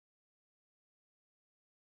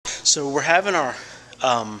So we're having our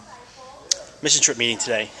mission trip meeting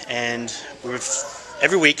today, and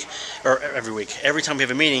every time we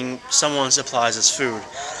have a meeting, someone supplies us food.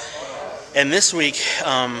 And this week,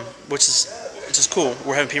 which is cool,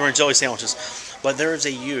 we're having peanut and jelly sandwiches. But there is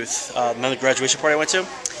a youth, another graduation party I went to.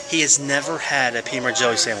 He has never had a peanut and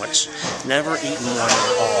jelly sandwich, never eaten one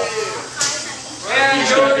at all.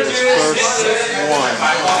 He's going to get his first one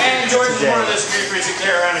today.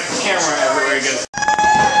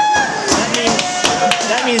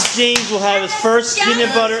 That means James will have his first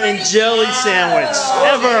peanut butter and jelly sandwich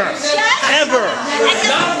ever.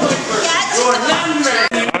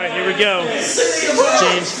 Alright, here we go.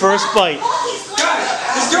 James' first bite.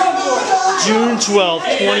 June 12,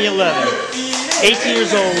 2011. 18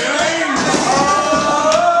 years old.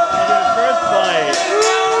 First bite.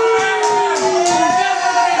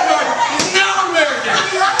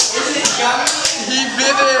 He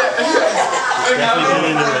bit it. Definitely been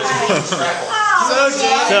into it.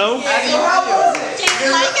 So, how do you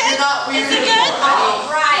like it? Is it good?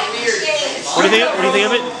 Right. What do you think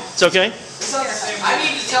of it? It's okay? I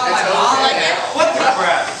need to tell my mom. What the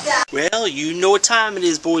crap? Well, you know what time it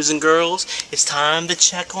is, boys and girls. It's time to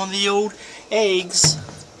check on the old eggs.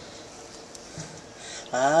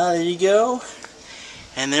 There you go.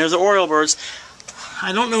 And there's the Oriole birds.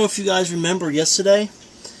 I don't know if you guys remember yesterday,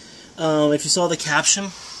 if you saw the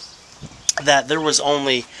caption, that there was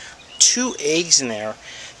only 2 eggs in there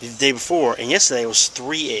the day before, and yesterday it was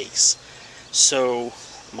 3 eggs. So,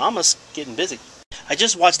 Mama's getting busy. I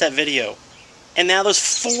just watched that video, and now there's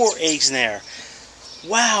 4 eggs in there.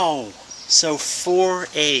 Wow! So 4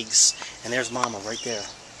 eggs, and there's Mama right there.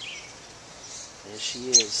 There she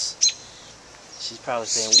is. She's probably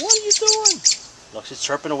saying, "What are you doing?" Look, she's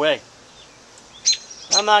chirping away.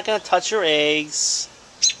 "I'm not gonna touch your eggs."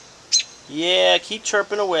 Yeah, keep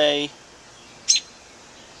chirping away.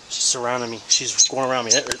 She's surrounding me. She's going around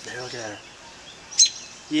me. There, look at her.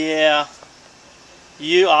 Yeah.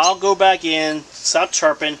 I'll go back in. Stop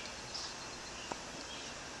chirping.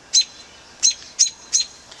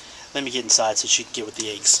 Let me get inside so she can get with the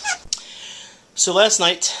eggs. So last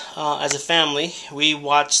night, as a family, we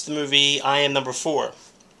watched the movie I Am Number 4.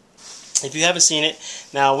 If you haven't seen it,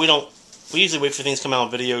 now we usually wait for things to come out on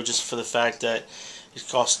video just for the fact that it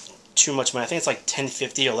costs too much money. I think it's like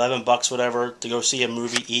 $10.50 or $11, whatever, to go see a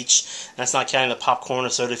movie each. And that's not counting the popcorn or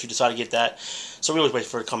soda if you decide to get that. So we always wait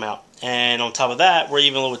for it to come out. And on top of that, we're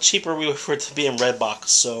even a little bit cheaper. We wait for it to be in Redbox,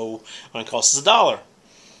 so it only costs us $1.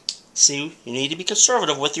 See, you need to be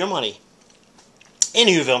conservative with your money.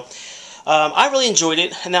 Anywho, I really enjoyed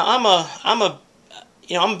it. Now I'm a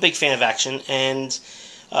big fan of action, and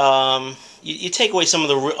you take away some of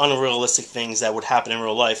the unrealistic things that would happen in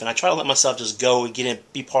real life, and I try to let myself just go and get in,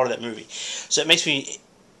 be part of that movie. So it makes me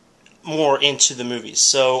more into the movies.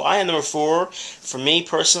 So I Am Number 4, for me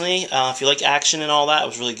personally, if you like action and all that, it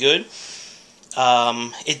was really good.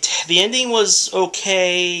 The ending was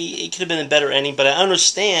okay. It could have been a better ending, but I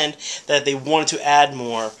understand that they wanted to add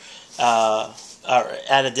more, or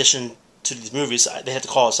add addition to these movies. They had to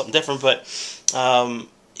call it something different, but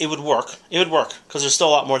it would work. It would work because there's still a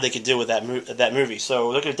lot more they could do with that movie.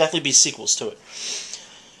 So there could definitely be sequels to it.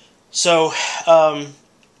 So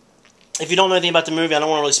if you don't know anything about the movie, I don't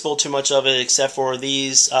want to really spoil too much of it, except for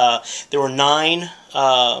these. There were 9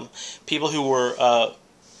 people who were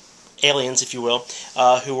aliens, if you will,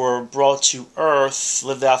 who were brought to Earth,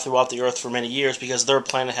 lived out throughout the Earth for many years because their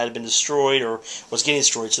planet had been destroyed or was getting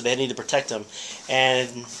destroyed, so they needed to protect them.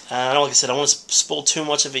 And like I said, I don't want to spoil too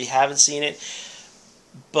much if you haven't seen it,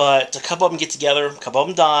 but a couple of them get together, a couple of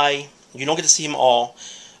them die. You don't get to see them all,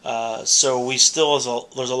 so there's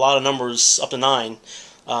a lot of numbers, up to 9,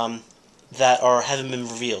 that haven't been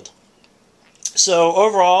revealed. So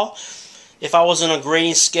overall, if I was on a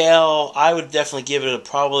grading scale, I would definitely give it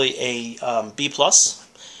probably a B+.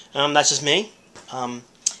 That's just me.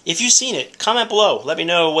 If you've seen it, comment below. Let me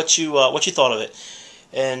know what you thought of it.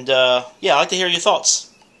 And yeah, I'd like to hear your thoughts.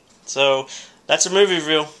 So that's a movie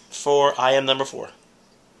review for I Am Number 4.